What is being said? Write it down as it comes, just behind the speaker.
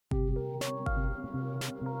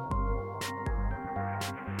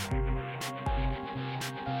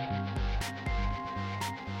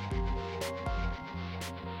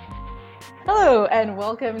Hello, and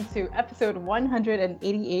welcome to episode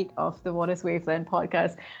 188 of the Waters Waveland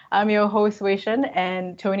podcast. I'm your host, Wei Shen,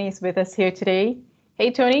 and Tony is with us here today.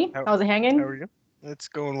 Hey, Tony, How, how's it hanging? how are you? It's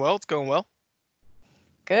going well. It's going well.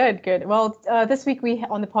 Good, good. Well, this week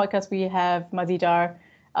on the podcast we have Mazy,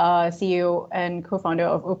 CEO and co-founder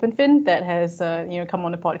of OpenFin, that has come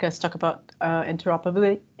on the podcast to talk about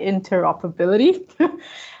interoperability.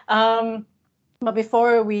 But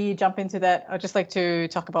before we jump into that, I'd just like to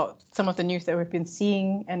talk about some of the news that we've been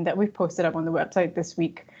seeing and that we've posted up on the website this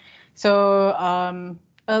week. So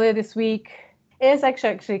earlier this week, ASX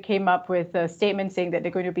actually came up with a statement saying that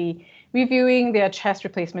they're going to be reviewing their chest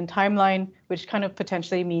replacement timeline, which kind of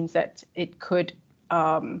potentially means that it could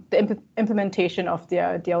the implementation of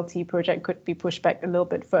their DLT project could be pushed back a little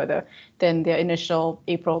bit further than their initial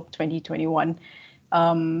April 2021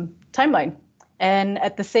 timeline. And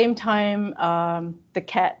at the same time, the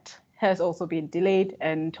CAT has also been delayed,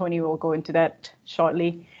 and Tony will go into that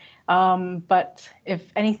shortly. But if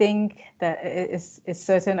anything that is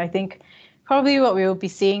certain, I think probably what we will be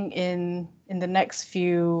seeing in the next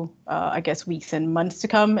few, weeks and months to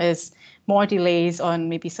come is more delays on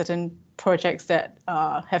maybe certain projects that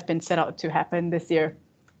have been set out to happen this year.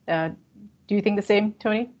 Do you think the same,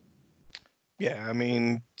 Tony? Yeah, I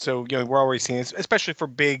mean, so we're already seeing this, especially for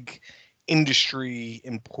big industry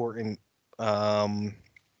important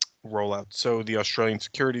rollout. So the Australian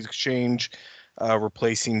Securities Exchange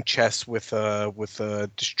replacing CHESS with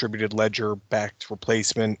a distributed ledger backed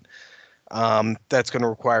replacement. That's going to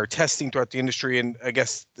require testing throughout the industry, and I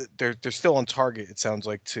guess they're still on target. It sounds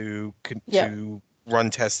like to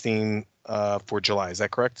run testing for July. Is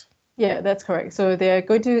that correct? Yeah, that's correct. So they're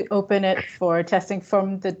going to open it for testing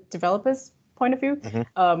from the developers' point of view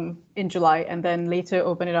in July, and then later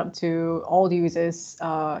open it up to all users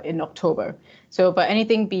in October. So, but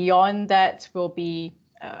anything beyond that will be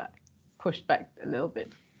pushed back a little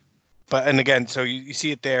bit. But and again, so you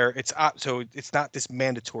see it there. So it's not this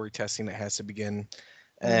mandatory testing that has to begin,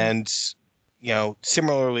 and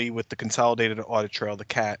similarly with the Consolidated Audit Trail, the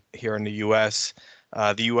CAT here in the U.S.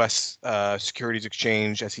 The U.S. Securities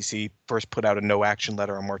Exchange (SEC) first put out a no action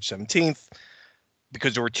letter on March 17th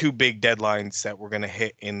because there were two big deadlines that were going to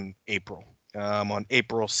hit in April. On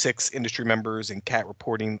April 6th, industry members and CAT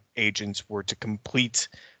reporting agents were to complete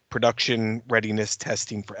production readiness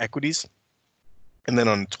testing for equities. And then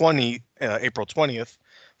on April 20th,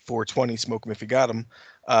 420, smoke 'em if you got 'em,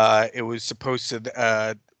 it was supposed to,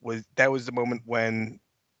 that was the moment when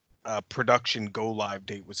production go live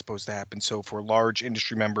date was supposed to happen. So for large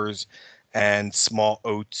industry members and small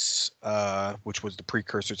oats, which was the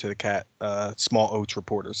precursor to the CAT, small oats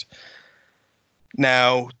reporters.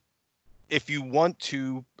 Now, if you want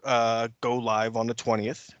to go live on the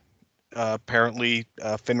 20th, apparently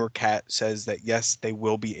FINRA CAT says that yes, they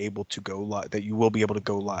will be able to go live, that you will be able to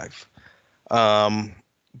go live.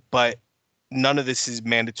 But none of this is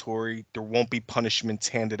mandatory. There won't be punishments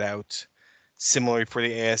handed out. Similarly for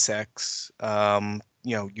the ASX,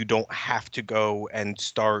 you don't have to go and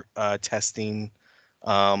start testing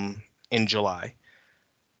in July.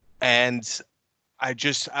 And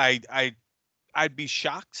I'd be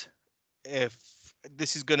shocked if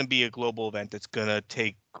this is going to be a global event that's going to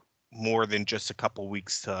take more than just a couple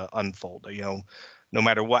weeks to unfold. No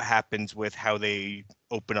matter what happens with how they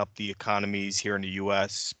open up the economies here in the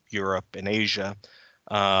U.S., Europe, and Asia,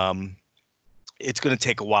 it's going to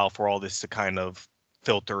take a while for all this to kind of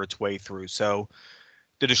filter its way through. So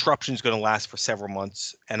the disruption is going to last for several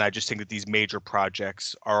months, and I just think that these major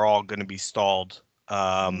projects are all going to be stalled,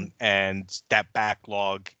 and that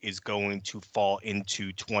backlog is going to fall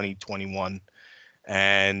into 2021,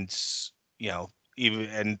 and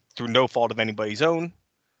even through no fault of anybody's own,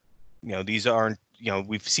 these aren't,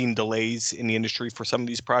 we've seen delays in the industry for some of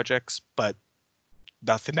these projects, but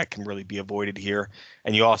nothing that can really be avoided here.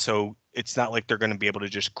 And it's not like they're going to be able to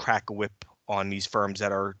just crack a whip on these firms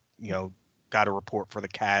that are, got a report for the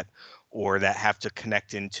CAT or that have to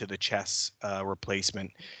connect into the chess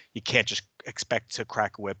replacement. You can't just expect to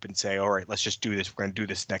crack a whip and say, all right, let's just do this. We're going to do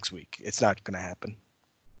this next week. It's not going to happen.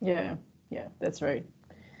 Yeah, that's right.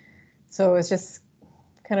 So it's just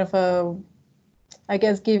kind of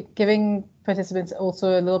giving participants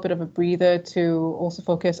also a little bit of a breather to also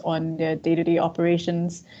focus on their day-to-day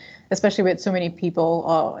operations, especially with so many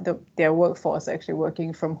people, their workforce actually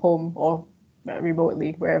working from home or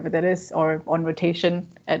remotely, wherever that is, or on rotation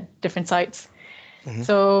at different sites. Mm-hmm.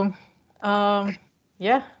 So,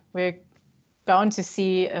 we're bound to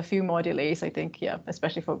see a few more delays, I think,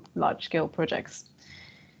 especially for large-scale projects.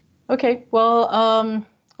 Okay, well,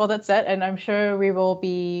 that's that, and I'm sure we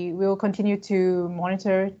will continue to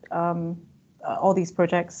monitor all these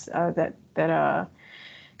projects that are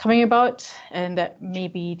coming about and that may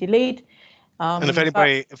be delayed. And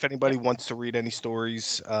if anybody wants to read any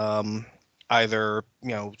stories, either,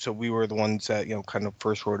 so we were the ones that, kind of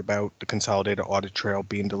first wrote about the consolidated audit trail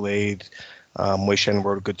being delayed. Wei Shen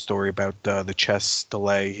wrote a good story about the chess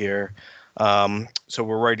delay here. So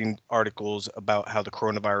we're writing articles about how the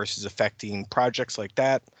coronavirus is affecting projects like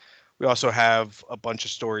that. We also have a bunch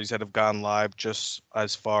of stories that have gone live just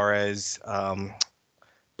as far as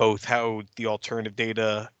both how the alternative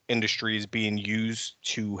data industry is being used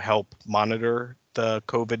to help monitor the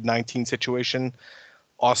COVID-19 situation.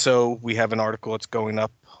 Also, we have an article that's going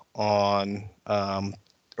up on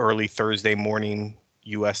early Thursday morning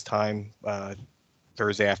US time,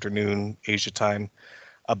 Thursday afternoon Asia time,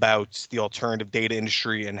 about the alternative data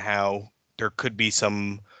industry and how there could be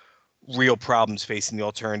some real problems facing the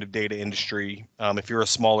alternative data industry. If you're a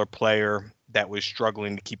smaller player that was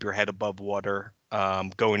struggling to keep your head above water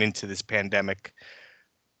going into this pandemic,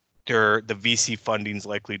 the VC funding is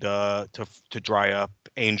likely to dry up.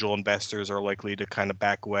 Angel investors are likely to kind of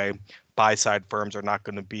back away. Buy side firms are not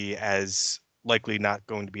going to be as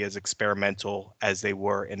experimental as they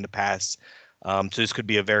were in the past. So this could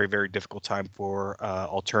be a very, very difficult time for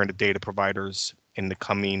alternative data providers in the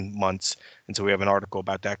coming months. And so we have an article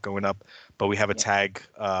about that going up, but we have a tag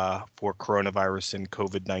for coronavirus and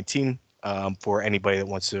COVID-19 for anybody that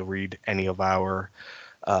wants to read any of our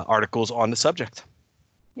articles on the subject.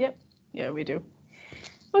 Yep. Yeah, we do.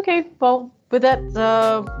 Okay. Well, with that,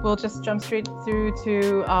 we'll just jump straight through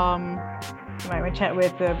to my chat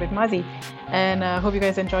with Mazy, and hope you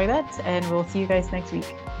guys enjoy that. And we'll see you guys next week.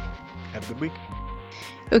 Have a good week.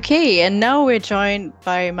 Okay, and now we're joined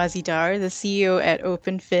by Mazy Dar, the CEO at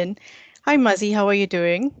OpenFin. Hi, Mazy. How are you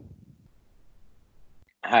doing?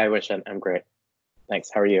 Hi, Wishan. I'm great. Thanks.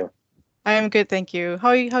 How are you? I am good, thank you. How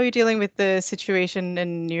are you dealing with the situation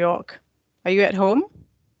in New York? Are you at home?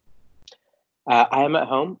 I am at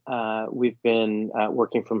home. We've been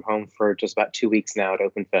working from home for just about 2 weeks now at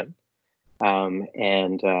OpenFin.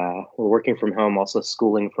 And we're working from home, also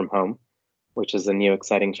schooling from home, which is a new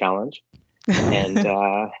exciting challenge. And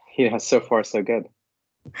so far so good.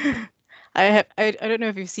 I don't know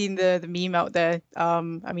if you've seen the meme out there.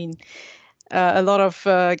 A lot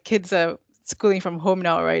of kids are schooling from home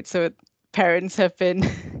now, right? So parents have been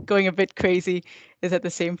going a bit crazy. Is that the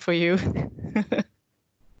same for you?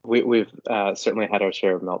 We've certainly had our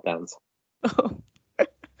share of meltdowns.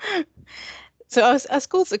 So are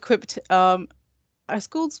schools equipped? Are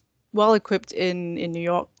schools well equipped in New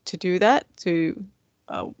York to do that? To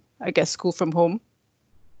I guess school from home.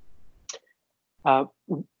 Our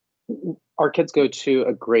kids go to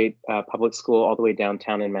a great public school all the way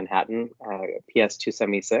downtown in Manhattan, PS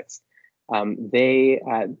 276. They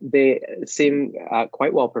seem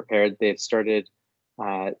quite well prepared. They've started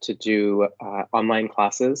to do online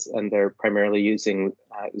classes, and they're primarily using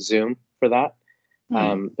Zoom for that.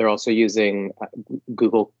 They're also using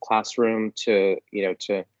Google Classroom to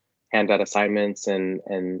hand out assignments and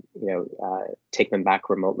take them back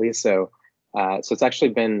remotely. So it's actually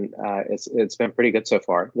been it's been pretty good so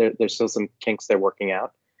far. There's still some kinks they're working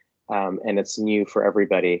out, and it's new for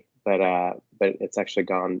everybody. But it's actually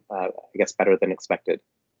gone, I guess, better than expected.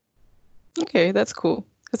 Okay, that's cool.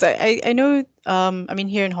 Because I know,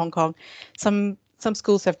 here in Hong Kong, some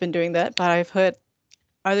schools have been doing that, but I've heard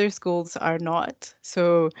other schools are not.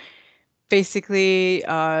 So basically,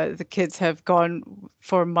 the kids have gone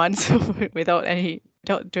for months without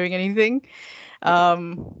doing anything. I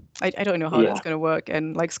don't know how that's going to work,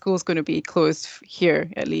 and like school's going to be closed here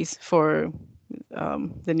at least for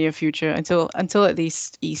the near future until at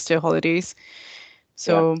least Easter holidays.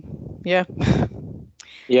 So yeah.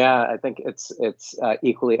 Yeah, I think it's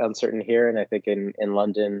equally uncertain here, and I think in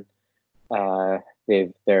London,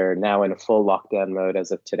 they're now in a full lockdown mode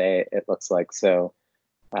as of today. It looks like so.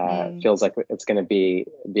 It feels like it's going to be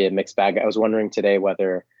a mixed bag. I was wondering today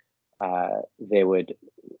whether they would,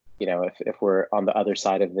 if we're on the other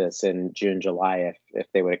side of this in June, July, if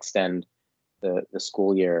they would extend the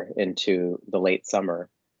school year into the late summer.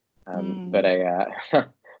 But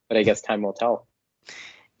I guess time will tell.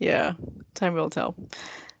 Yeah, time will tell.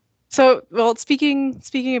 So, well, speaking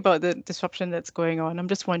about the disruption that's going on, I'm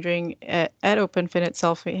just wondering, at OpenFin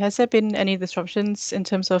itself, has there been any disruptions in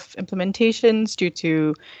terms of implementations due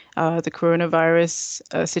to the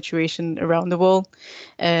coronavirus situation around the world?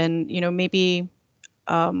 And, maybe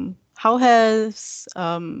how has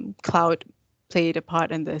cloud played a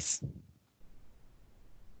part in this?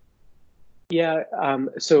 Yeah.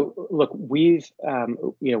 So look,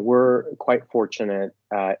 we're quite fortunate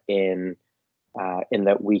in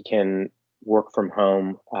that we can work from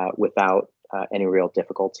home without any real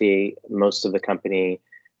difficulty. Most of the company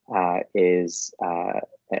is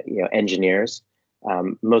engineers,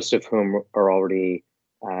 most of whom are already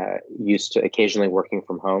used to occasionally working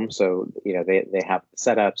from home. So they have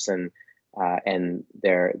setups and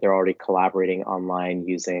they're already collaborating online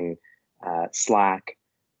using Slack,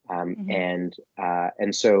 and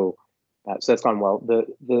so that's gone well.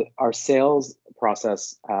 Our sales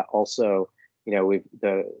process also,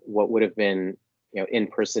 what would have been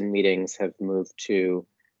in-person meetings have moved to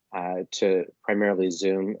primarily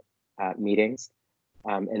Zoom meetings,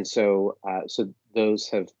 and so those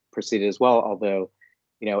have proceeded as well. Although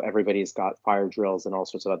everybody's got fire drills and all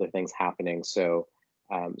sorts of other things happening, so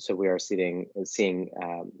we are seeing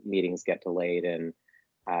meetings get delayed and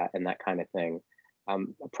that kind of thing.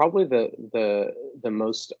 Probably the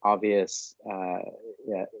most obvious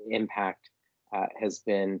impact has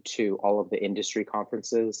been to all of the industry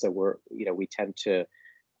conferences. So we tend to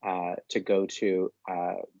go to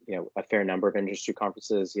a fair number of industry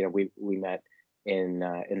conferences. We met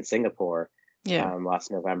in Singapore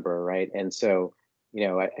last November, right? And so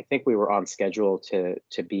I think we were on schedule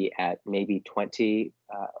to be at maybe 20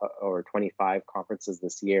 or 25 conferences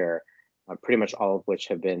this year. Pretty much all of which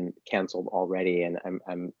have been canceled already, and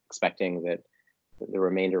I'm expecting that the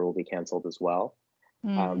remainder will be canceled as well.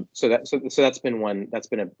 So that's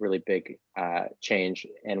been a really big change,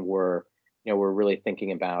 and we're really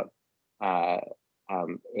thinking about a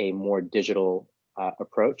more digital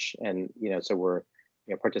approach, and so we're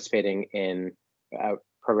participating in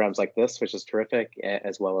programs like this, which is terrific,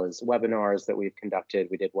 as well as webinars that we've conducted.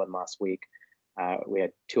 We did one last week. We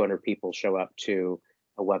had 200 people show up to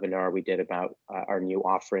a webinar we did about our new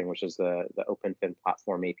offering, which is the OpenFin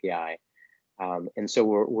platform API. And so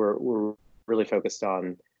we're really focused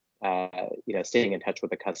on staying in touch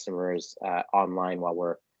with the customers online while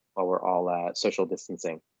we're all social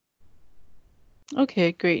distancing.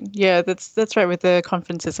 Okay, great. Yeah, that's right with the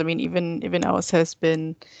conferences. I mean, even ours has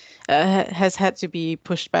been has had to be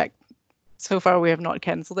pushed back. So far, we have not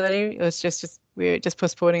canceled any. It was just we're just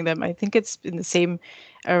postponing them. I think it's been the same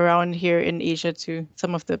around here in Asia too.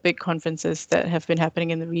 Some of the big conferences that have been happening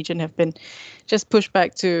in the region have been just pushed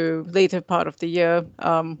back to later part of the year.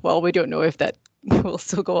 Well, we don't know if that will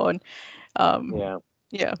still go on.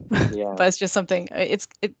 Yeah. But it's just something.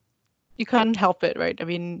 You can't help it, right? I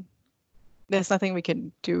mean, there's nothing we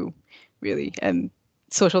can do really, and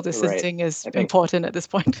social distancing is important at this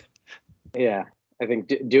point. Yeah. I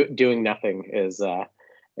think doing nothing is, I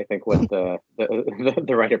think, what the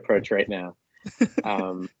right approach right now.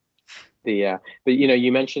 But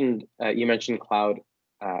you mentioned cloud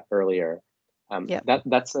earlier.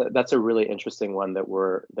 That's a really interesting one that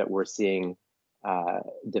we're seeing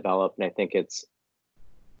develop, and I think it's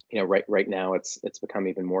right now it's become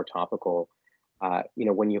even more topical.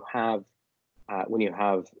 When you have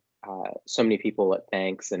so many people at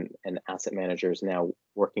banks and asset managers now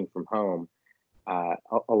working from home.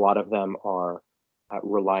 A lot of them are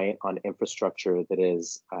reliant on infrastructure that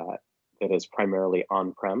is primarily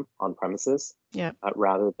on premises,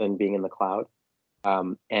 rather than being in the cloud,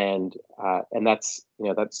 and that's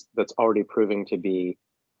already proving to be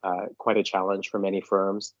quite a challenge for many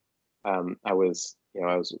firms. I was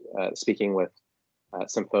speaking with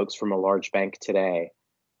some folks from a large bank today,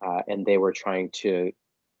 and they were trying to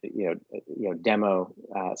demo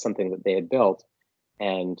something that they had built.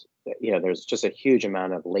 And there's just a huge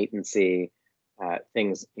amount of latency,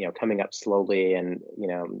 things coming up slowly, and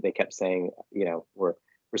they kept saying we're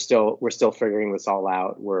still figuring this all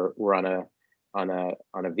out. We're on a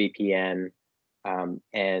VPN,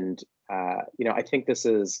 and I think this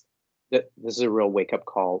is a real wake up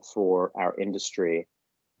call for our industry,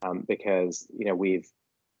 because we've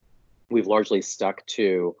largely stuck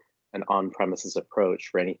to an on-premises approach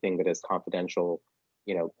for anything that is confidential,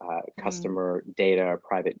 customer data or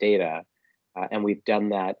private data, and we've done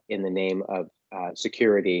that in the name of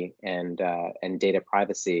security and data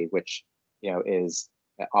privacy, which is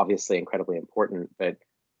obviously incredibly important. But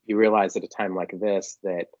you realize at a time like this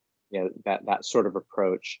that that sort of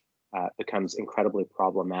approach becomes incredibly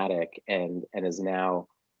problematic and is now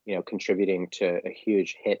contributing to a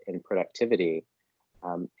huge hit in productivity,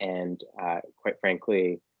 and quite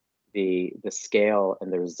frankly, the scale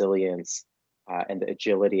and the resilience and the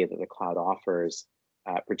agility that the cloud offers,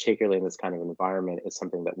 particularly in this kind of environment, is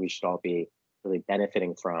something that we should all be really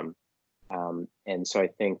benefiting from. And so I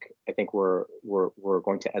think we're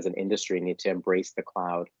going to, as an industry, need to embrace the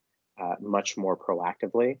cloud much more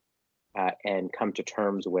proactively, and come to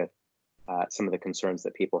terms with some of the concerns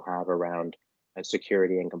that people have around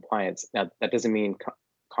security and compliance. Now, that doesn't mean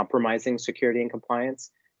compromising security and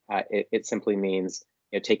compliance. It simply means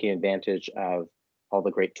taking advantage of all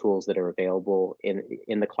the great tools that are available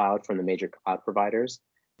in the cloud from the major cloud providers,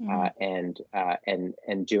 and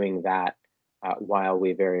doing that while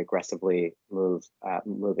we very aggressively move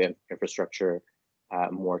infrastructure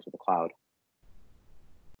more to the cloud.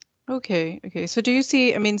 Okay. So do you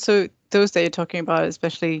see, I mean, so those that you're talking about,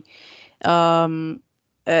 especially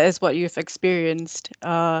as what you've experienced,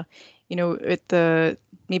 with the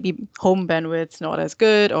maybe home bandwidth's not as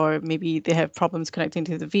good, or maybe they have problems connecting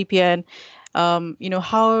to the VPN.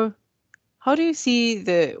 How do you see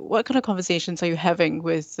what kind of conversations are you having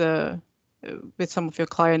with some of your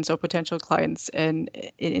clients or potential clients, and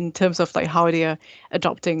in terms of like how they are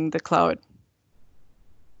adopting the cloud?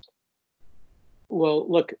 Well,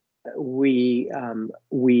 look, we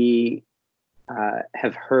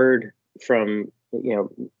have heard from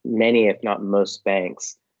many, if not most,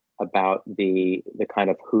 banks about the kind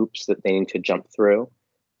of hoops that they need to jump through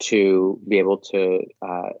to be able to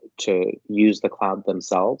use the cloud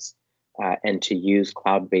themselves and to use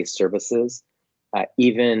cloud-based services.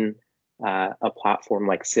 Even a platform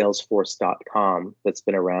like Salesforce.com that's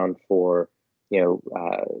been around for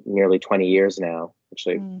nearly 20 years now.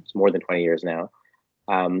 Actually, it's more than 20 years now,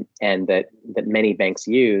 and that many banks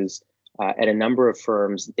use. At a number of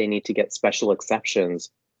firms, they need to get special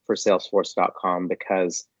exceptions for Salesforce.com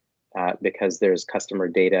because there's customer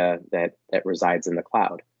data that resides in the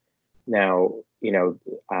cloud. Now,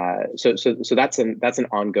 so that's an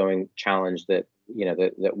ongoing challenge that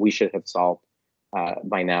that we should have solved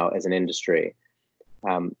by now as an industry.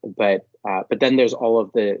 But then there's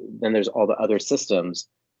all the other systems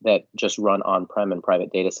that just run on-prem in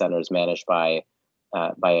private data centers managed by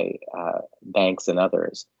banks and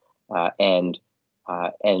others. And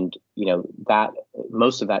that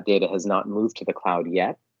most of that data has not moved to the cloud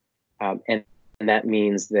yet, and that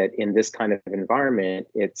means that in this kind of environment,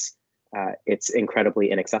 it's incredibly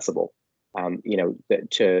inaccessible.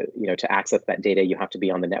 To access that data, you have to be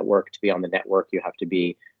on the network. To be on the network, you have to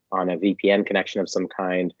be on a VPN connection of some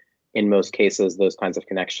kind. In most cases, those kinds of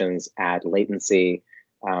connections add latency,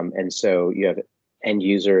 and so you have end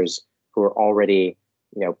users who are already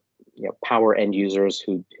power end users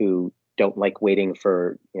who don't like waiting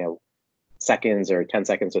for seconds or 10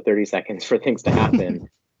 seconds or 30 seconds for things to happen.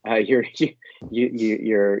 You're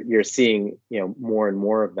seeing more and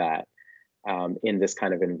more of that in this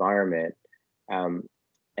kind of environment, and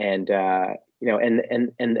then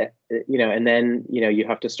you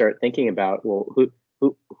have to start thinking about, well,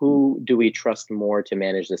 who do we trust more to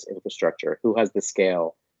manage this infrastructure? Who has the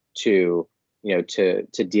scale to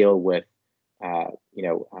deal with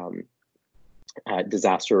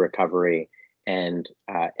disaster recovery and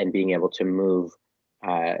being able to move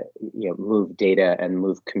data and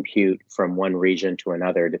move compute from one region to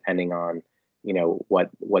another, depending on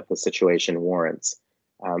what the situation warrants.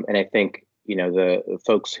 And I think the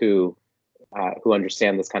folks who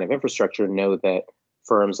understand this kind of infrastructure know that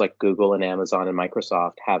firms like Google and Amazon and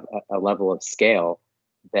Microsoft have a level of scale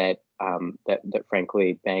that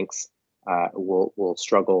frankly banks will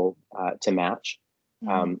struggle to match.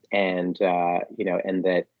 And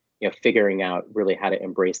that figuring out really how to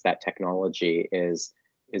embrace that technology is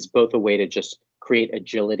both a way to just create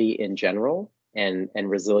agility in general and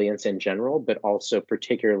resilience in general, but also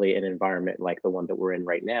particularly an environment like the one that we're in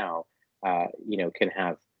right now, can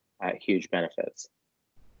have huge benefits.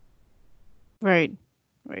 Right.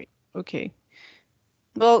 Okay.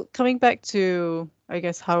 Well, coming back to, I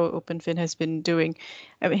guess, how OpenFin has been doing,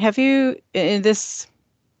 I mean, have you, in this,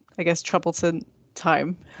 I guess, troublesome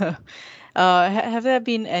time, have there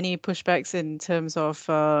been any pushbacks in terms of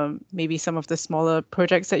maybe some of the smaller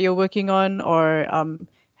projects that you're working on, or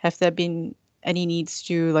have there been any needs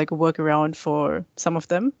to like work around for some of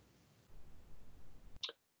them?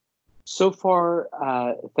 So far,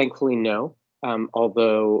 thankfully, no.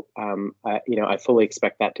 Although I fully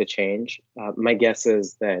expect that to change. My guess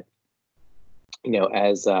is that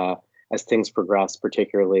as things progress,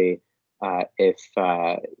 particularly if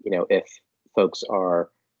folks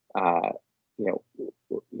are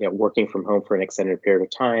working from home for an extended period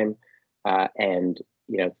of time, and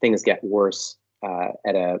things get worse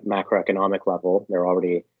at a macroeconomic level, they're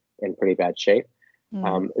already in pretty bad shape.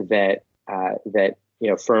 That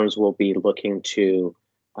firms will be looking to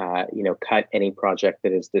cut any project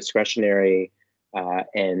that is discretionary,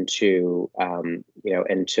 and to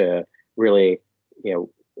really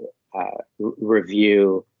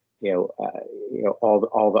review all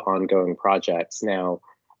the ongoing projects. Now,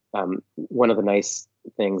 one of the nice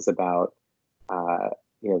things about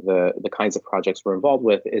the kinds of projects we're involved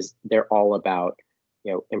with is they're all about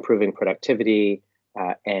improving productivity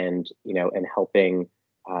and helping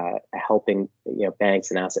helping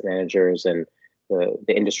banks and asset managers and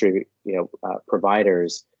the industry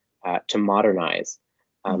providers to modernize,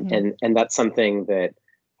 and that's something that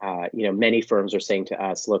many firms are saying to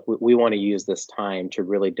us. Look, we want to use this time to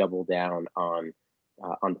really double down on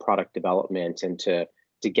product development and to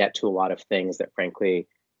get to a lot of things that frankly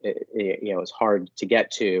it's hard to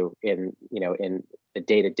get to in the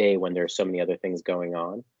day to day when there's so many other things going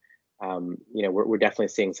on. We're definitely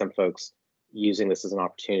seeing some folks using this as an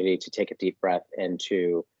opportunity to take a deep breath and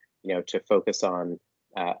to focus on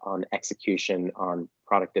execution, on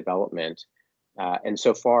product development. And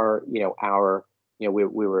so far, we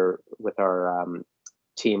were with our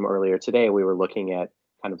team earlier today. We were looking at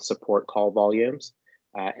kind of support call volumes,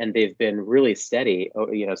 and they've been really steady,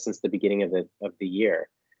 since the beginning of the year.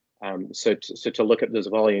 So to look at those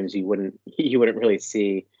volumes, you wouldn't really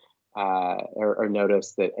see or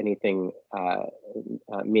notice that anything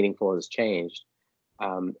meaningful has changed.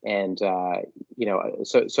 So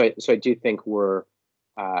I do think we're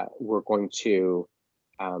going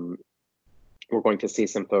to see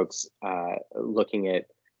some folks looking at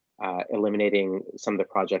eliminating some of the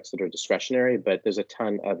projects that are discretionary, but there's a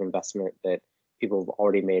ton of investment that people have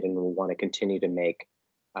already made and will want to continue to make,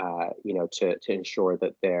 to ensure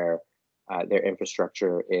that their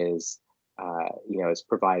infrastructure is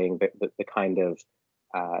providing the kind of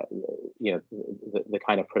the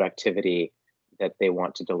kind of productivity that they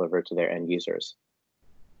want to deliver to their end users.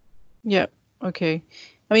 Yeah. Okay.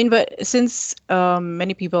 I mean, but since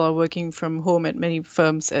many people are working from home at many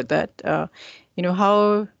firms at that,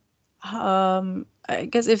 how I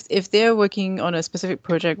guess if they're working on a specific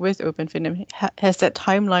project with OpenFin, has that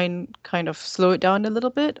timeline kind of slowed down a little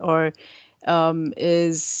bit, or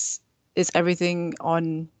is everything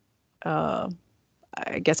on, I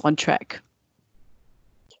guess, on track?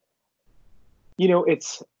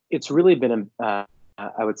 It's really been I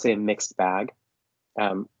would say a mixed bag.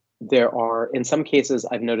 There are, in some cases,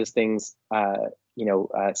 I've noticed things,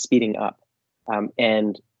 speeding up,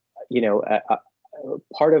 and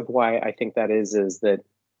part of why I think that is that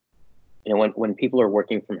when people are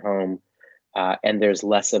working from home, and there's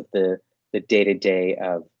less of the day-to-day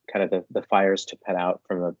of kind of the fires to put out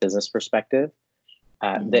from a business perspective,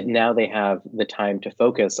 that now they have the time to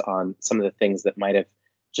focus on some of the things that might have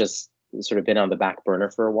just sort of been on the back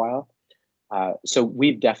burner for a while. So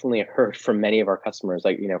we've definitely heard from many of our customers,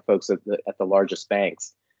 like folks at the largest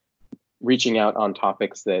banks, reaching out on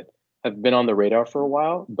topics that have been on the radar for a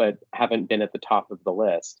while, but haven't been at the top of the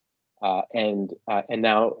list. And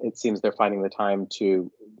now it seems they're finding the time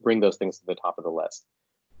to bring those things to the top of the list.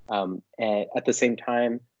 And at the same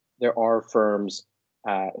time, there are firms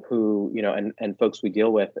who, and folks we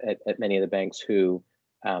deal with at many of the banks who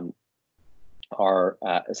are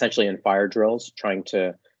essentially in fire drills, trying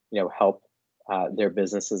to, help their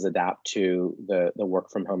businesses adapt to the work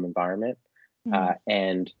from home environment.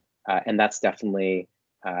 And that's definitely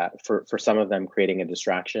for some of them creating a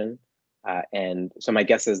distraction. And so my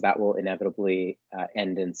guess is that will inevitably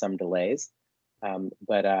end in some delays.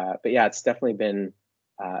 But yeah, it's definitely been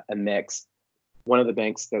a mix. One of the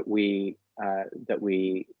banks that we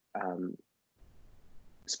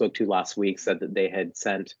spoke to last week said that they had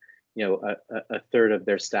sent, a third of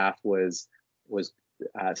their staff was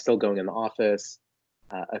still going in the office,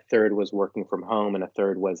 a third was working from home, and a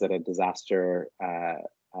third was at a disaster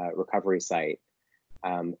recovery site.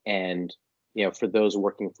 And for those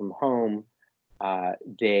working from home,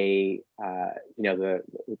 they,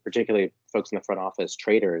 particularly folks in the front office,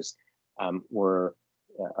 traders, were,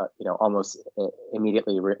 almost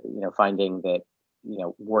immediately, finding that,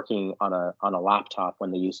 working on a laptop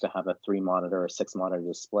when they used to have a 3-monitor or 6-monitor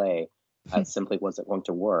display simply wasn't going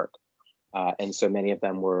to work. And so many of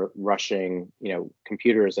them were rushing,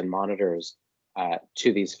 computers and monitors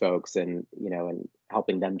to these folks, and and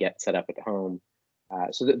helping them get set up at home.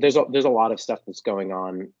 So there's a lot of stuff that's going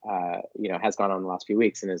on, has gone on in the last few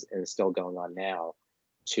weeks and is still going on now,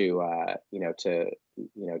 to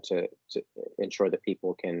ensure that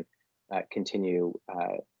people can continue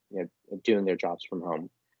doing their jobs from home.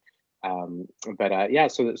 But yeah,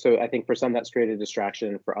 so I think for some that's created a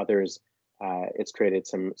distraction. For others, it's created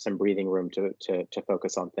some breathing room to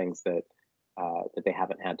focus on things that they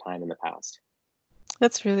haven't had time in the past.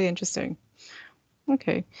 That's really interesting.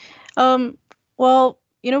 Okay. Well,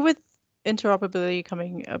 with interoperability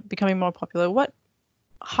becoming more popular,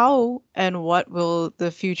 how and what will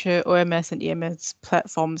the future OMS and EMS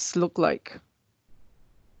platforms look like?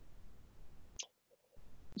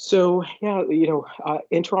 So yeah,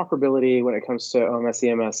 interoperability when it comes to OMS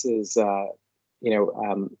EMS is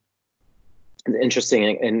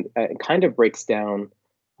interesting, and it kind of breaks down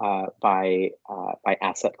by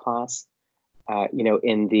asset class.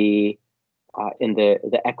 In the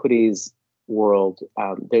equities world,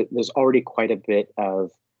 there's already quite a bit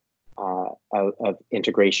of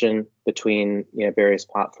integration between various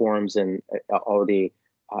platforms, and already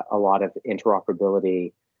a lot of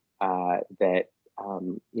interoperability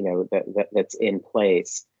that's in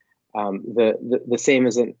place. The same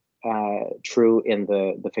isn't true in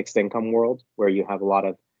the fixed income world, where you have a lot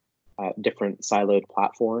of different siloed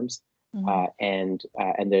platforms, and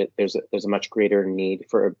there's a much greater need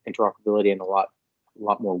for interoperability, and a lot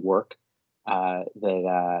more work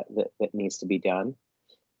that needs to be done.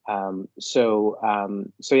 So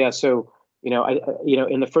in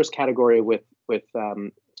the first category with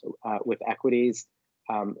equities,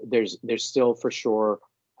 there's still for sure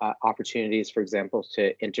opportunities, for example,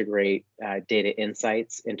 to integrate data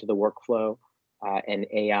insights into the workflow, and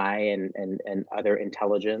AI and other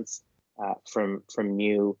intelligence from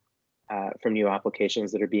new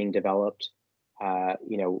applications that are being developed.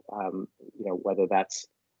 Whether that's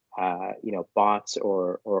bots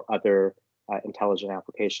or other intelligent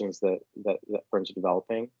applications that firms are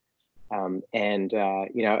developing. I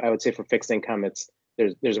would say for fixed income,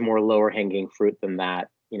 there's more lower hanging fruit than that,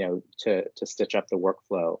 to stitch up the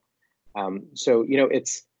workflow.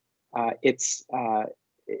 It's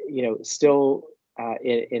still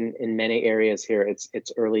in many areas here,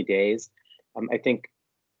 it's early days. I think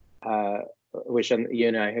Wish, you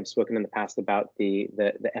and I have spoken in the past about the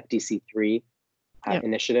FDC3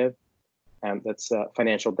 initiative. That's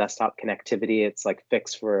financial desktop connectivity. It's like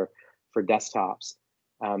Fix for desktops.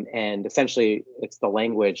 And essentially, it's the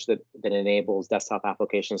language that enables desktop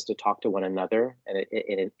applications to talk to one another, and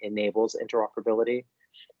it enables interoperability.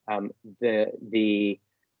 The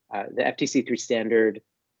FTC3 standard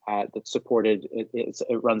that's supported, it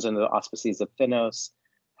runs under the auspices of Finos,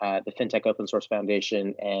 the FinTech Open Source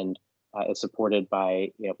Foundation, and is supported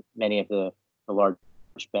by many of the large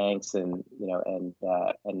banks and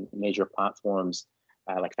major platforms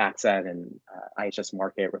like FactSet and IHS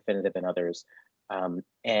Markit, Refinitiv, and others.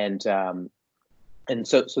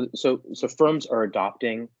 So firms are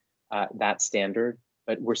adopting that standard,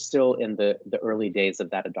 but we're still in the early days of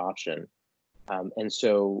that adoption.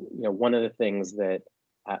 One of the things that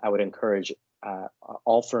I would encourage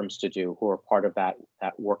all firms to do who are part of that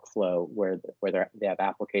workflow, where they have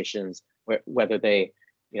applications, whether they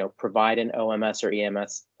provide an OMS or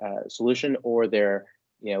EMS solution, or they're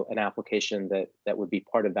an application that would be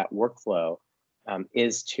part of that workflow,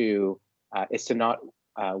 is to not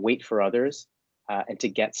wait for others, and to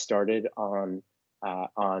get started on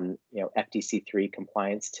FDC3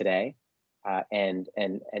 compliance today, and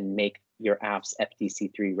make your apps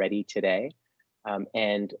FDC3 ready today.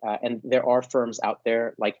 And there are firms out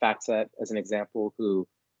there like FactSet, as an example, who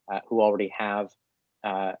already have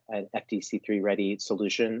an FDC3 ready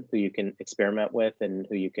solution, who you can experiment with, and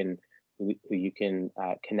who you can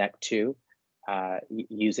connect to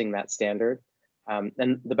using that standard.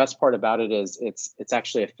 And the best part about it is it's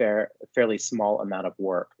actually a fairly small amount of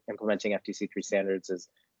work. Implementing FDC3 standards is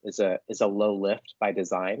a low lift by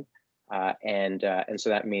design, and so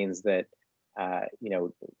that means that the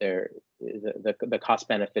cost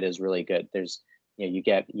benefit is really good. You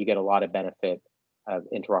get a lot of benefit of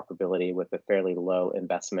interoperability with a fairly low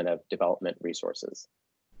investment of development resources.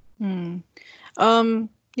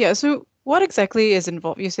 So what exactly is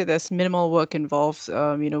involved? You said there's minimal work involved,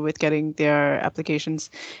 with getting their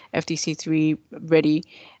applications FDC3 ready,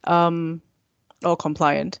 or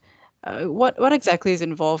compliant. What exactly is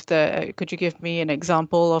involved there? Could you give me an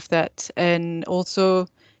example of that? And also,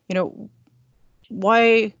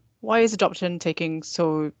 why is adoption taking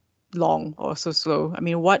so long or so slow? I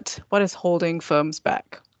mean, what is holding firms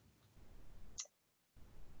back?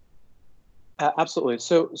 Absolutely.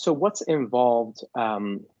 So what's involved,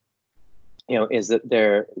 is that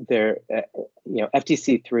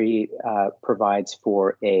FTC3 provides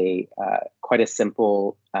for quite a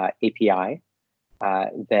simple API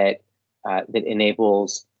that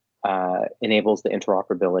enables the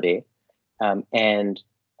interoperability, and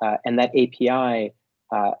that API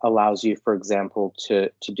allows you, for example,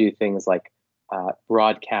 to do things like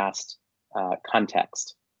broadcast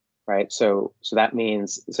context. Right. So that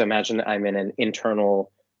means, imagine I'm in an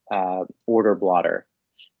internal order blotter,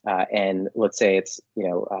 and let's say it's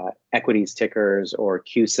equities tickers or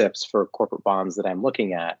QSIPs for corporate bonds that I'm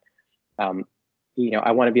looking at. I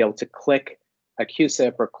want to be able to click a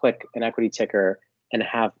QSIP or click an equity ticker and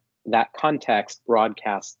have that context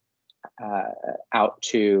broadcast out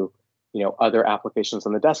to other applications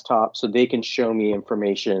on the desktop, so they can show me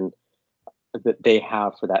information that they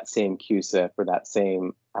have for that same QSIP or that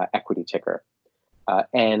same equity ticker.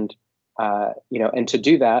 And to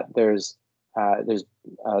do that, there's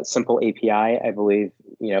a simple API. I believe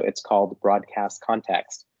it's called broadcast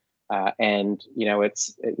context, and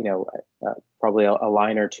it's probably a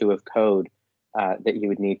line or two of code that you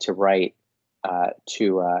would need to write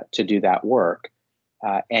to do that work.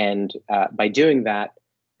 And by doing that,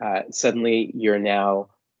 suddenly you're now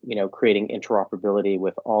creating interoperability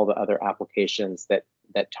with all the other applications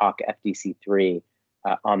that talk FDC3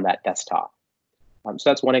 on that desktop. So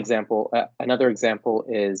that's one example. Another example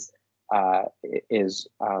is to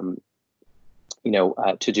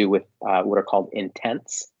do with what are called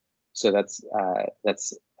intents. So that's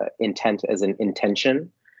intent as an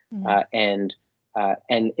intention, and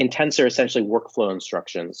intents are essentially workflow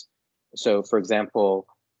instructions. So, for example,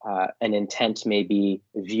 an intent may be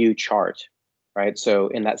view chart, right? So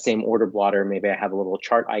in that same order blotter, maybe I have a little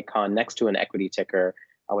chart icon next to an equity ticker.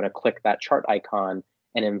 I want to click that chart icon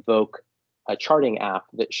and invoke a charting app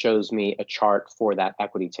that shows me a chart for that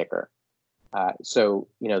equity ticker. So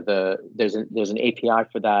there's an API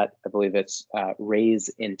for that. I believe it's raise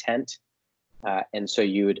intent, and so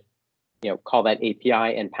you would call that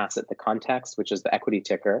API and pass it the context, which is the equity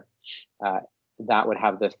ticker. That would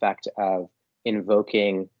have the effect of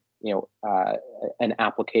invoking an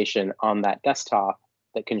application on that desktop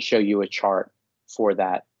that can show you a chart for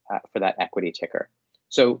that equity ticker.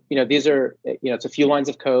 So these are it's a few lines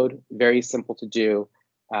of code, very simple to do,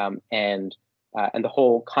 and the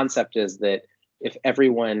whole concept is that if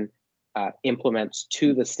everyone implements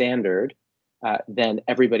to the standard, then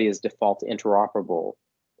everybody is default interoperable,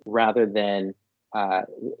 rather than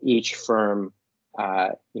each firm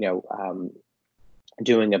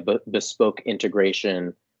doing a bespoke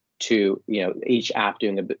integration to each app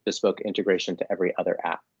doing a bespoke integration to every other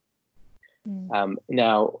app.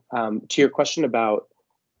 Now, to your question about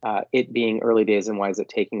it being early days and why is it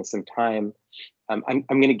taking some time, I'm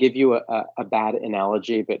going to give you a bad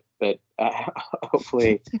analogy, but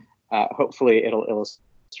hopefully it'll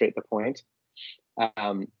illustrate the point.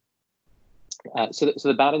 So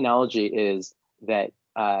the bad analogy is that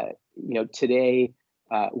today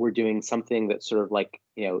we're doing something that's sort of like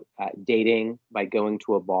dating by going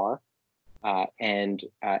to a bar, and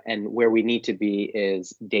where we need to be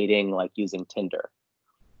is dating like using Tinder,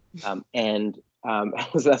 and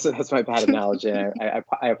that's my bad analogy. And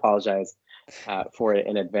I apologize for it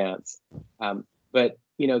in advance. But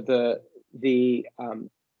the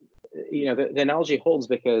analogy holds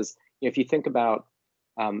because if you think about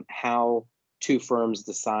how two firms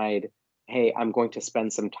decide, hey, I'm going to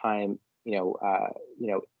spend some time,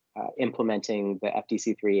 implementing the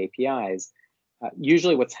FDC3 APIs.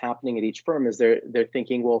 Usually, what's happening at each firm is they're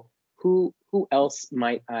thinking, well, who else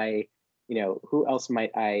might I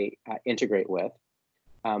integrate with,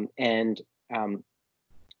 and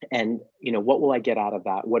what will I get out of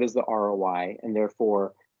that? What is the ROI, and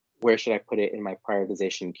therefore, where should I put it in my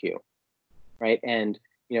prioritization queue, right? And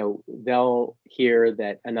they'll hear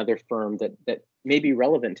that another firm that may be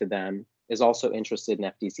relevant to them is also interested in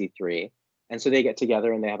FDC3. And so they get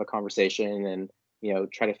together and they have a conversation and,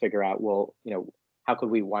 try to figure out, well, how could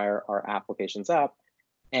we wire our applications up?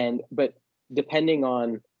 But depending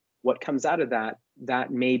on what comes out of that,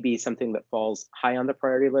 that may be something that falls high on the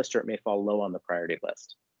priority list, or it may fall low on the priority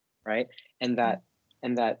list, right? And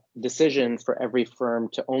that decision for every firm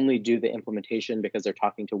to only do the implementation because they're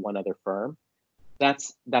talking to one other firm,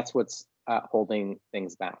 that's what's holding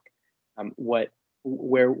things back.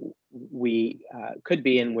 Where we could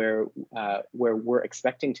be and where we're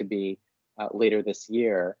expecting to be later this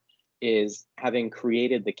year is having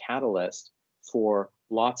created the catalyst for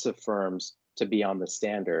lots of firms to be on the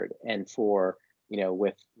standard, and for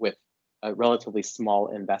with a relatively small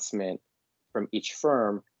investment from each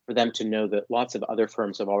firm, for them to know that lots of other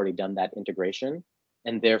firms have already done that integration,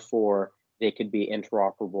 and therefore they could be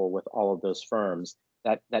interoperable with all of those firms.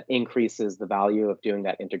 That increases the value of doing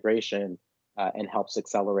that integration and helps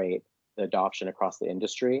accelerate the adoption across the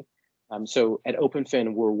industry. So at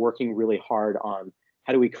OpenFin, we're working really hard on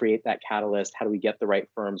how do we create that catalyst? How do we get the right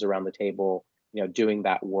firms around the table, doing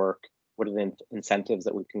that work? What are the incentives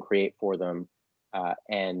that we can create for them?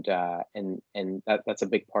 And that's a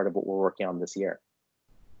big part of what we're working on this year.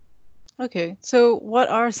 Okay, so what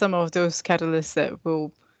are some of those catalysts that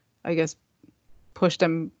will, I guess, push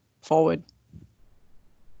them forward?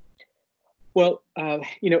 Well,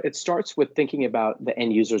 it starts with thinking about the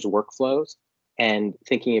end user's workflows and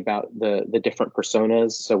thinking about the different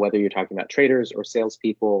personas. So whether you're talking about traders or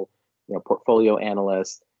salespeople, portfolio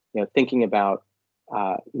analysts, thinking about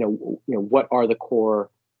what are the core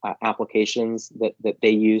applications that they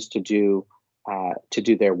use to do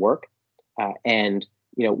their work, and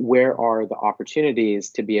where are the opportunities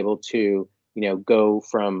to be able to, go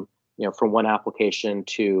from, from one application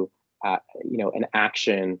to, an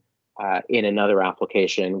action in another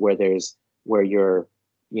application where you're,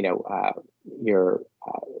 you're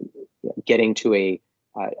getting to a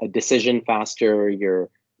decision faster, you're,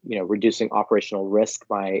 reducing operational risk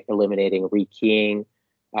by eliminating rekeying,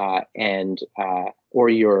 or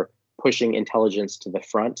you're pushing intelligence to the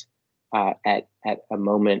front at a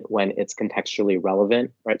moment when it's contextually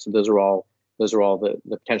relevant, right? So those are all the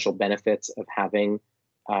potential benefits of having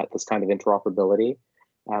this kind of interoperability.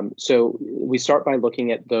 So we start by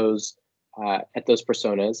looking at those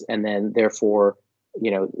personas, and then therefore,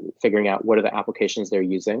 figuring out what are the applications they're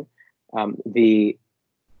using.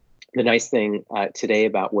 The nice thing today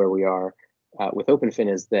about where we are with OpenFin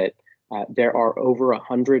is that there are over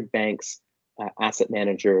 100 banks, asset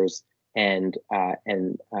managers, and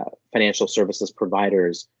financial services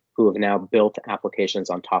providers who have now built applications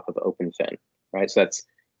on top of OpenFin, right? So that's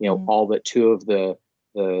all but two of the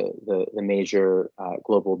major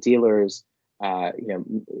global dealers,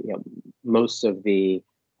 most of the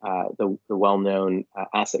well-known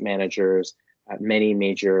asset managers, many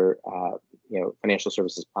major financial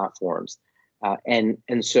services platforms, and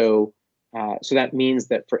so that means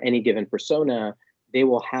that for any given persona, they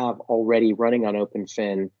will have already running on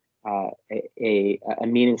OpenFin a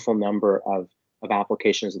meaningful number of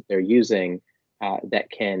applications that they're using that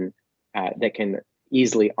can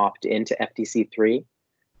easily opt into FTC3,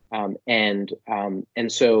 and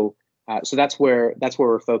so that's where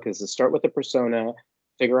we're focused. Is start with the persona,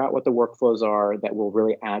 figure out what the workflows are that will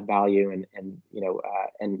really add value and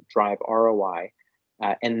drive ROI,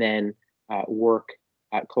 and then work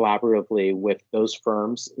collaboratively with those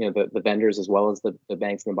firms, the vendors as well as the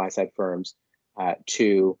banks and the buy side firms,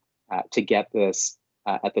 to get this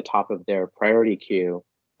at the top of their priority queue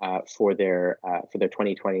for their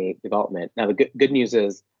 2020 development. Now, the good news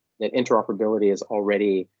is that interoperability is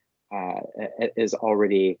already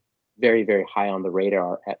very, very high on the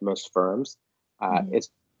radar at most firms. It's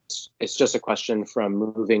just a question from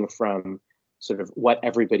moving from sort of what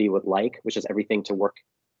everybody would like, which is everything to work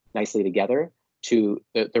nicely together, to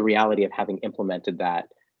the reality of having implemented that,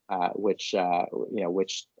 which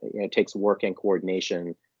takes work and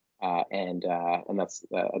coordination, and that's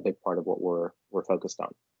a big part of what we're focused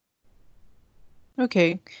on.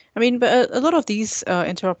 Okay, I mean, but a lot of these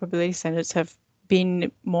interoperability standards have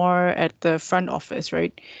been more at the front office,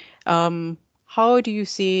 right? How do you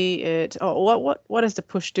see it, or what is the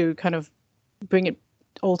push to kind of bring it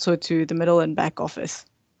also to the middle and back office?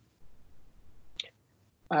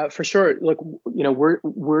 For sure. Look,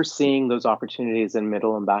 we're seeing those opportunities in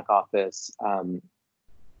middle and back office,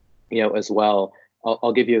 as well.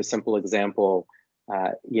 I'll give you a simple example,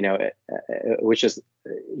 which is,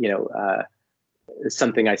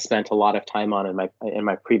 something I spent a lot of time on in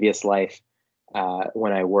my previous life,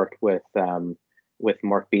 when I worked with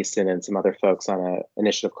Mark Beeston and some other folks on an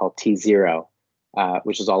initiative called T0,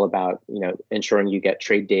 which is all about ensuring you get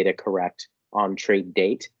trade data correct on trade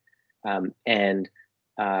date, and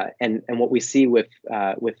what we see with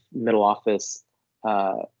middle office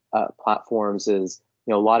platforms is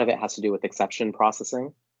a lot of it has to do with exception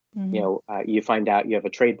processing. You find out you have a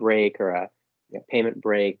trade break or a payment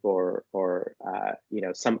break or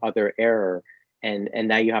some other error, and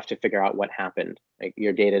now you have to figure out what happened. Like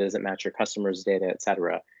your data doesn't match your customer's data, et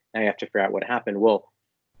cetera. Now you have to figure out what happened. Well,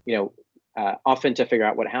 often to figure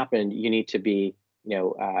out what happened, you need to be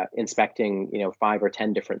inspecting 5 or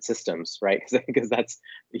 10 different systems, right? Because that's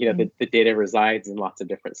the data resides in lots of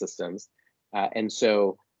different systems, and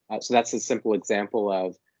so that's a simple example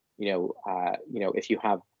of if you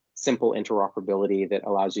have simple interoperability that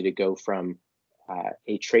allows you to go from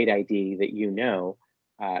a trade ID that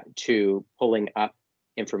to pulling up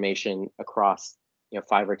information across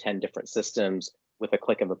 5 or 10 different systems with a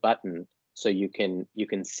click of a button, so you can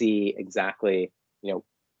see exactly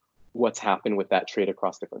what's happened with that trade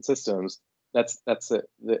across different systems. That's the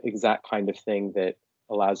exact kind of thing that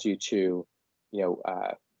allows you to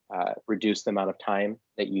reduce the amount of time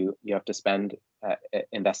that you have to spend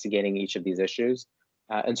investigating each of these issues,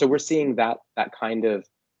 and so we're seeing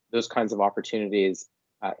those kinds of opportunities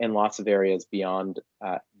in lots of areas beyond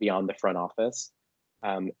the front office,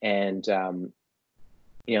 and that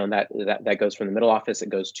goes from the middle office. It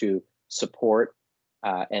goes to support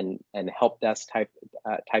and help desk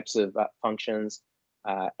types of functions,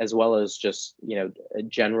 as well as just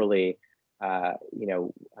generally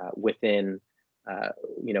within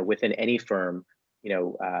any firm.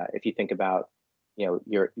 If you think about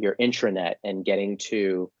your intranet and getting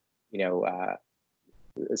to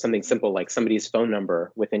something simple like somebody's phone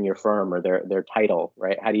number within your firm or their title,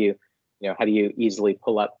 right? How do you easily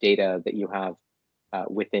pull up data that you have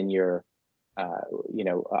within your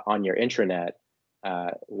on your intranet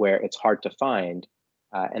where it's hard to find,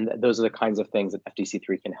 and those are the kinds of things that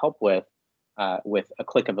FTC3 can help with a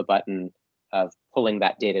click of a button of pulling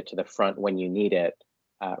that data to the front when you need it,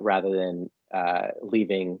 rather than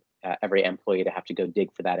leaving every employee to have to go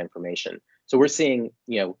dig for that information. So we're seeing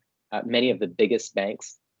many of the biggest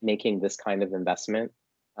banks making this kind of investment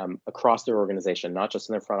across their organization, not just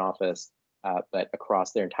in their front office, but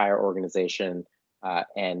across their entire organization.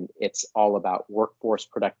 And it's all about workforce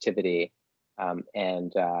productivity, and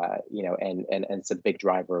it's a big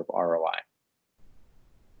driver of ROI.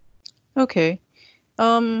 Okay.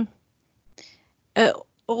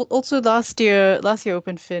 Also last year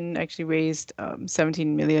OpenFin actually raised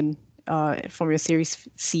 17 million from your Series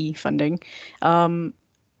C funding. I'm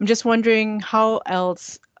just wondering, how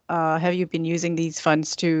else have you been using these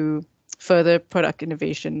funds to further product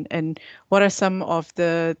innovation, and what are some of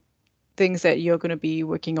the things that you're going to be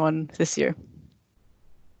working on this year?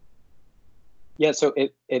 Yeah, so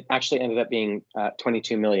it actually ended up being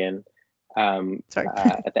 22 million at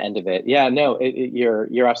the end of it. Yeah, no,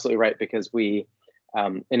 you're absolutely right, because we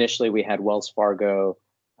initially we had Wells Fargo,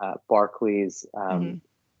 Barclays,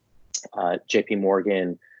 JP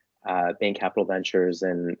Morgan, Bain Capital Ventures,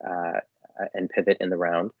 and Pivot in the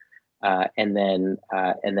round, and then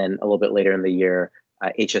a little bit later in the year,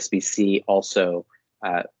 HSBC also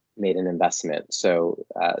made an investment. So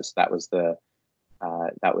that was the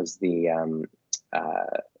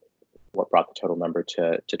what brought the total number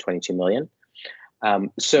to 22 million.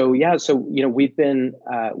 So we've been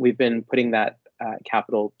putting that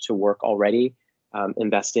capital to work already,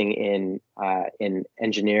 investing in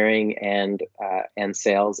engineering and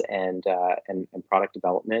sales and product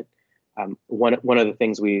development. One of the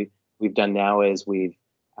things we've done now is we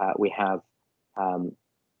have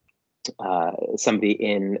somebody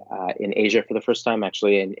in Asia for the first time,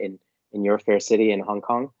 actually in your fair city in Hong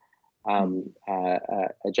Kong. A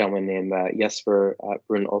gentleman named Jesper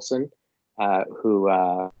Brun Olsen, who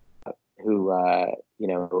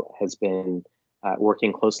has been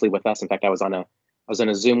working closely with us. In fact, I was on a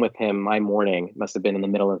Zoom with him my morning. It must have been in the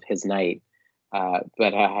middle of his night,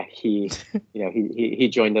 but he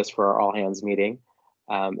joined us for our all hands meeting,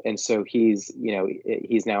 and so he's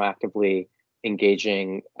now actively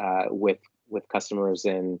engaging with customers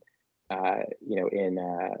in the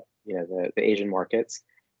Asian markets.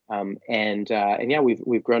 And yeah,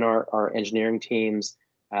 we've grown our engineering teams,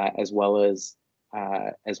 as well as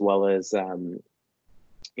our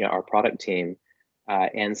product team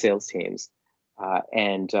and sales teams,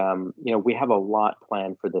 and we have a lot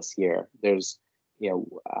planned for this year. There's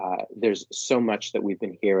so much that we've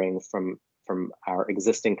been hearing from our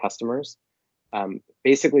existing customers,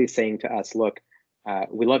 basically saying to us, look,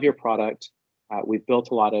 we love your product. We've built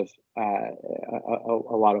a lot of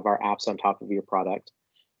our apps on top of your product.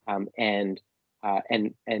 And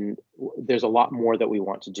there's a lot more that we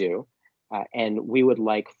want to do, and we would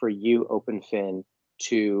like for you, OpenFin,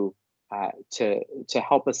 to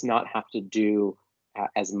help us not have to do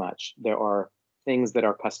as much. There are things that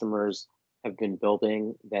our customers have been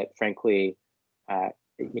building that, frankly,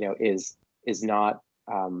 is not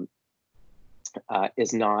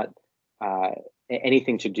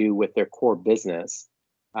anything to do with their core business.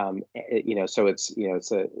 So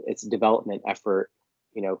it's a development effort,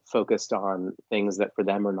 focused on things that for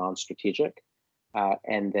them are non-strategic,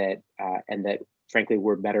 and that frankly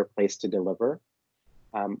we're better placed to deliver.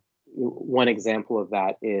 One example of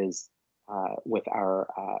that is with our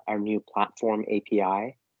new platform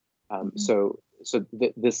API.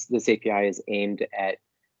 This API is aimed at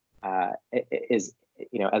as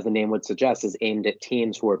the name would suggest, is aimed at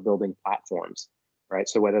teams who are building platforms, right?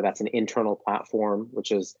 So whether that's an internal platform,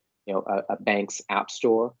 which is a bank's app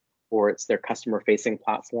store, or it's their customer-facing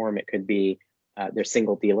platform. It could be their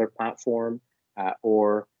single dealer platform,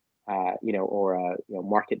 or a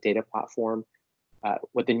market data platform.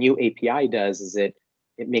 What the new API does is it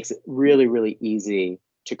makes it really, really easy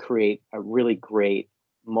to create a really great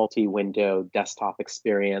multi-window desktop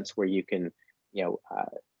experience where you can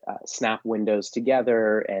snap windows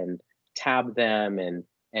together and tab them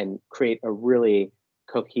and create a really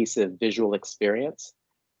cohesive visual experience,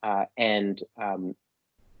 and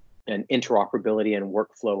interoperability and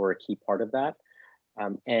workflow are a key part of that.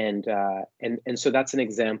 And so that's an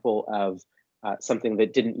example of something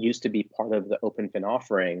that didn't used to be part of the OpenFin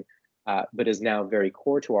offering, but is now very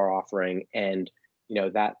core to our offering. And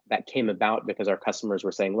that came about because our customers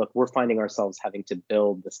were saying, look, we're finding ourselves having to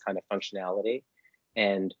build this kind of functionality,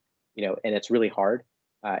 and it's really hard.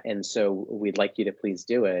 and so we'd like you to please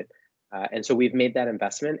do it. And so we've made that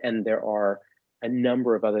investment, and there are a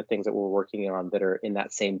number of other things that we're working on that are in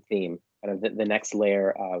that same theme, kind of the next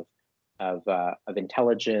layer of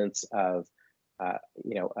intelligence, of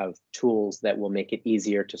tools that will make it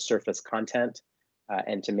easier to surface content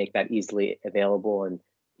and to make that easily available, and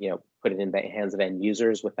put it in the hands of end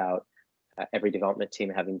users without every development team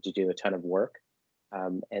having to do a ton of work.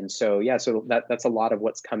 And so yeah, so that's a lot of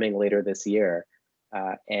what's coming later this year,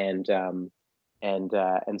 and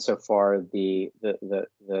so far the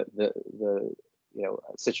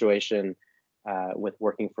situation with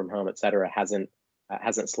working from home, et cetera, hasn't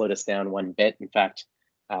slowed us down one bit. In fact,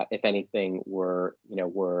 if anything, we're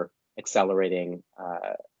accelerating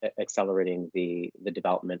the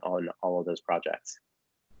development on all of those projects.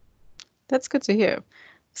 That's good to hear.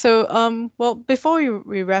 So, well, before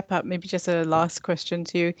we wrap up, maybe just a last question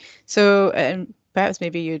to you. So, and perhaps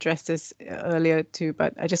maybe you addressed this earlier too,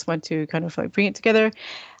 but I just want to kind of like bring it together.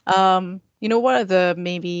 What are the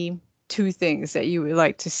maybe 2 things that you would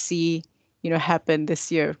like to see, happen this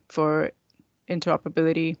year for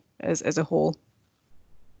interoperability as a whole?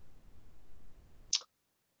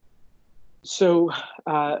 So,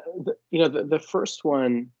 the first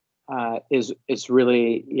one is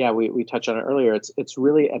really, yeah, we touched on it earlier. It's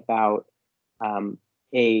really about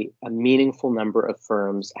a meaningful number of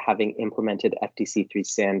firms having implemented FTC3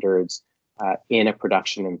 standards in a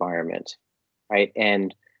production environment, right?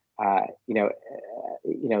 And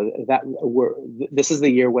this is the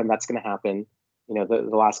year when that's going to happen. The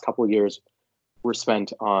last couple of years were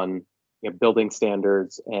spent on building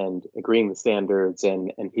standards and agreeing the standards,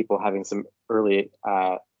 and people having some early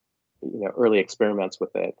experiments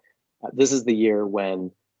with it. This is the year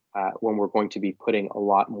when we're going to be putting a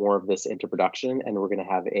lot more of this into production, and we're going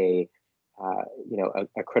to have a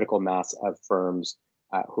critical mass of firms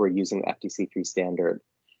who are using the FTC3 standard.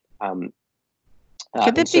 Can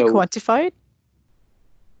that be quantified?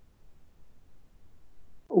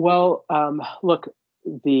 Well, look,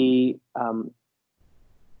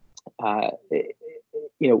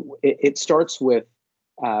 it starts with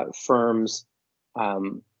firms,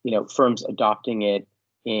 firms adopting it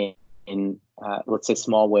in let's say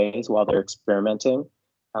small ways while they're experimenting.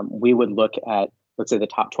 We would look at, let's say, the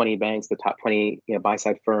top 20 banks, the top 20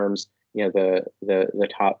 buy-side firms, the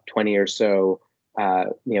top 20 or so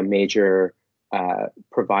major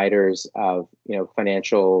providers of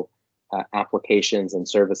financial applications and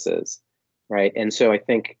services, right? And so I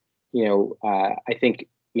think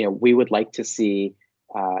we would like to see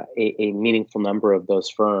a meaningful number of those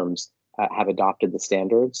firms have adopted the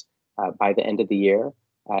standards by the end of the year,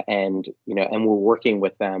 and we're working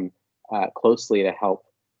with them closely to help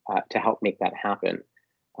make that happen.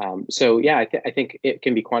 So yeah, I think it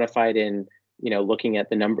can be quantified in looking at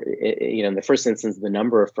the number. In the first instance, the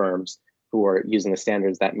number of firms who are using the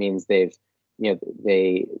standards. That means they've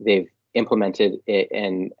implemented it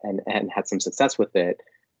and had some success with it.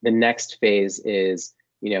 The next phase is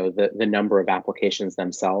the number of applications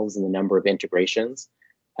themselves and the number of integrations,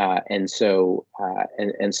 and so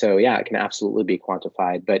yeah, it can absolutely be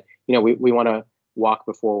quantified. But we want to walk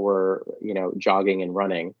before we're jogging and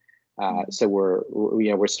running. So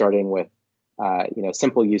we're starting with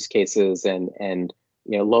simple use cases and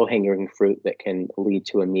low hanging fruit that can lead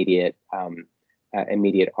to immediate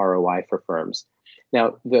ROI for firms.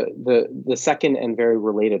 Now the second and very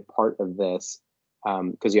related part of this,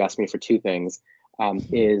 because you asked me for 2 things,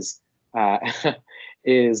 is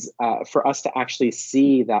for us to actually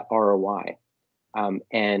see that ROI,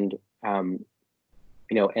 and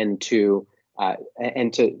to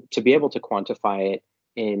be able to quantify it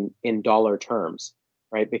in dollar terms,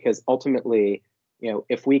 right? Because ultimately,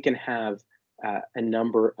 if we can have a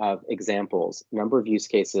number of examples, number of use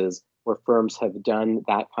cases where firms have done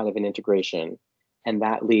that kind of an integration, and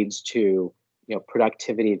that leads to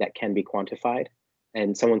productivity that can be quantified,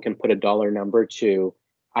 and someone can put a dollar number to,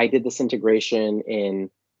 I did this integration in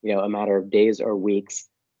a matter of days or weeks,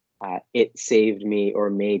 it saved me or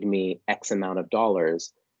made me X amount of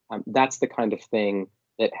dollars. That's the kind of thing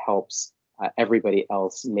that helps everybody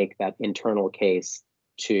else make that internal case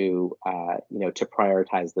to to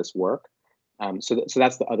prioritize this work. So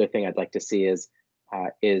that's the other thing I'd like to see is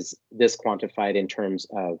this quantified in terms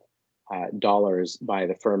of dollars by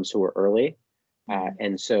the firms who are early,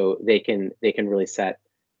 and so they can really set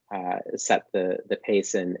the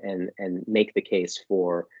pace and make the case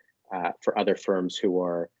for other firms who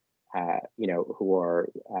are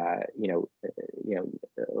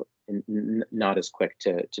not as quick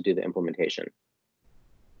to do the implementation.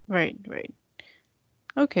 Right.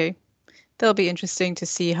 Okay, that'll be interesting to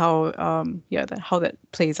see how how that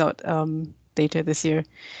plays out later this year.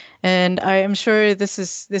 And I am sure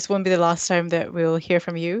this won't be the last time that we'll hear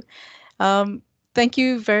from you. Thank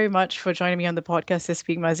you very much for joining me on the podcast this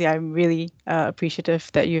week, Mazy. I'm really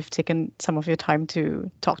appreciative that you've taken some of your time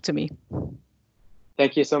to talk to me.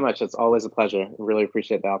 Thank you so much. It's always a pleasure. I really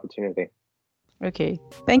appreciate the opportunity. Okay.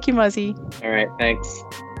 Thank you, Mazy. All right. Thanks.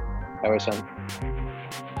 Bye, Wisham.